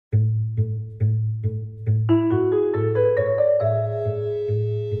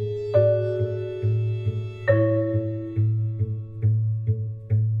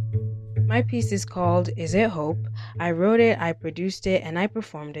my piece is called Is It Hope? I wrote it, I produced it, and I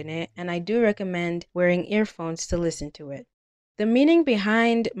performed in it, and I do recommend wearing earphones to listen to it. The meaning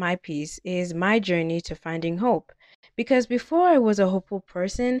behind my piece is my journey to finding hope. Because before I was a hopeful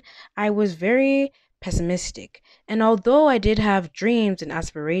person, I was very pessimistic. And although I did have dreams and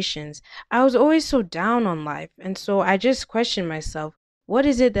aspirations, I was always so down on life. And so I just questioned myself, what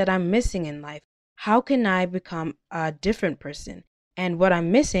is it that I'm missing in life? How can I become a different person? And what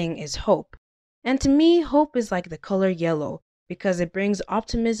I'm missing is hope. And to me, hope is like the color yellow because it brings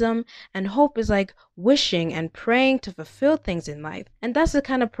optimism, and hope is like wishing and praying to fulfill things in life. And that's the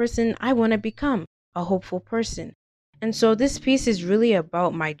kind of person I want to become, a hopeful person. And so this piece is really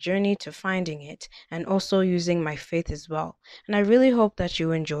about my journey to finding it and also using my faith as well. And I really hope that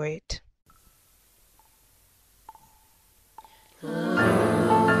you enjoy it.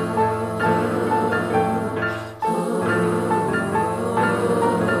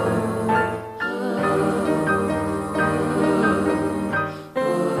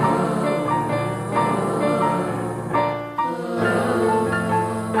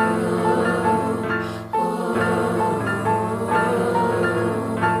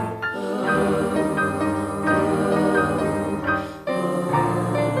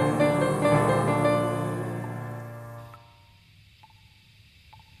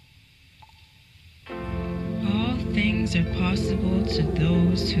 All things are possible to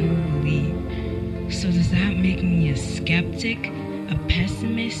those who believe. So does that make me a skeptic, a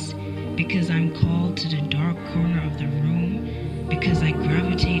pessimist, because I'm called to the dark corner of the room, because I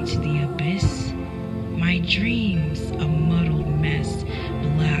gravitate to the abyss? My dreams, a muddled mess,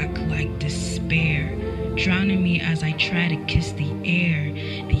 black like despair, drowning me as I try to kiss the air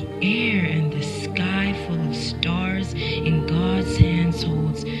and the sky full of stars in God's hands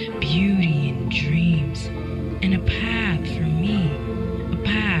holds beauty and dreams. And a path for me, a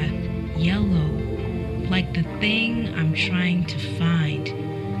path, yellow, like the thing I'm trying to find,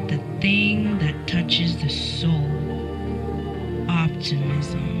 the thing that touches the soul,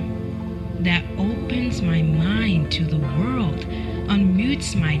 optimism, that opens my mind to the world,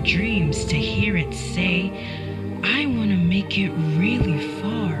 unmutes my dreams to hear it say, I want to make it really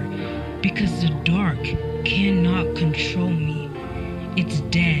far, because the dark cannot control me. It's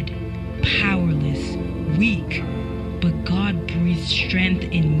dead, powerless, weak, but God breathes strength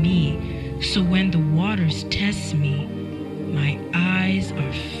in me, so when the waters test me, my eyes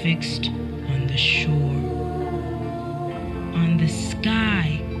are fixed on the shore, on the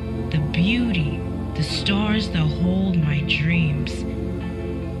sky, the beauty, the stars that hold my dreams.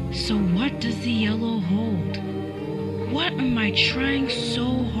 So what does the yellow hold? What am I trying so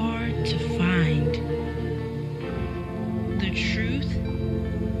hard to find? The truth?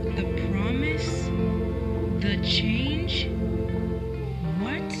 The promise? The change?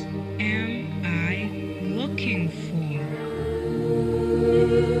 What am I looking for?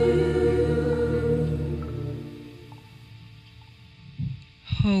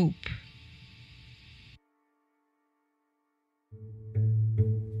 Hope.